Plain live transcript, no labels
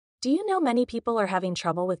Do you know many people are having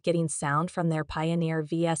trouble with getting sound from their Pioneer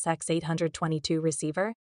VSX-822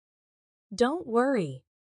 receiver? Don't worry.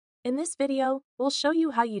 In this video, we'll show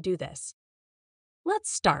you how you do this.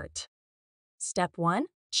 Let's start. Step 1.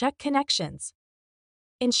 Check connections.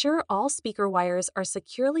 Ensure all speaker wires are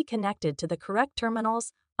securely connected to the correct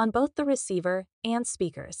terminals on both the receiver and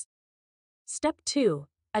speakers. Step 2.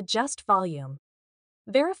 Adjust volume.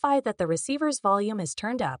 Verify that the receiver's volume is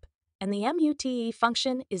turned up and the MUTE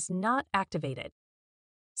function is not activated.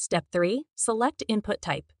 Step 3. Select input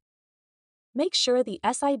type. Make sure the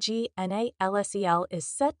SIGNAL SEL is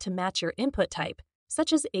set to match your input type,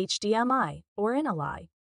 such as HDMI or NLI.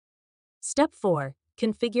 Step 4.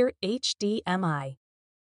 Configure HDMI.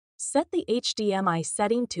 Set the HDMI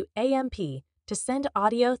setting to AMP to send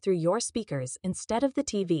audio through your speakers instead of the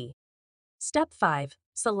TV. Step 5.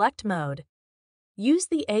 Select mode. Use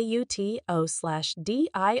the AUTO/DIRECT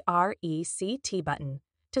button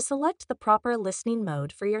to select the proper listening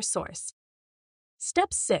mode for your source.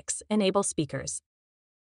 Step 6. Enable speakers.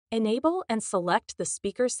 Enable and select the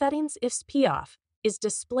speaker settings if P-off is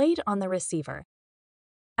displayed on the receiver.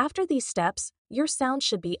 After these steps, your sound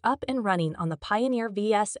should be up and running on the Pioneer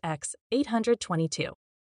VSX-822.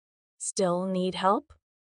 Still need help?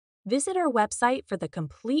 Visit our website for the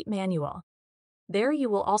complete manual. There you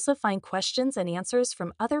will also find questions and answers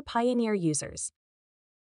from other Pioneer users.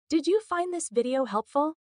 Did you find this video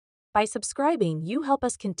helpful? By subscribing, you help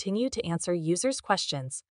us continue to answer users'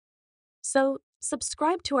 questions. So,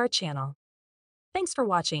 subscribe to our channel. Thanks for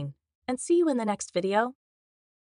watching, and see you in the next video.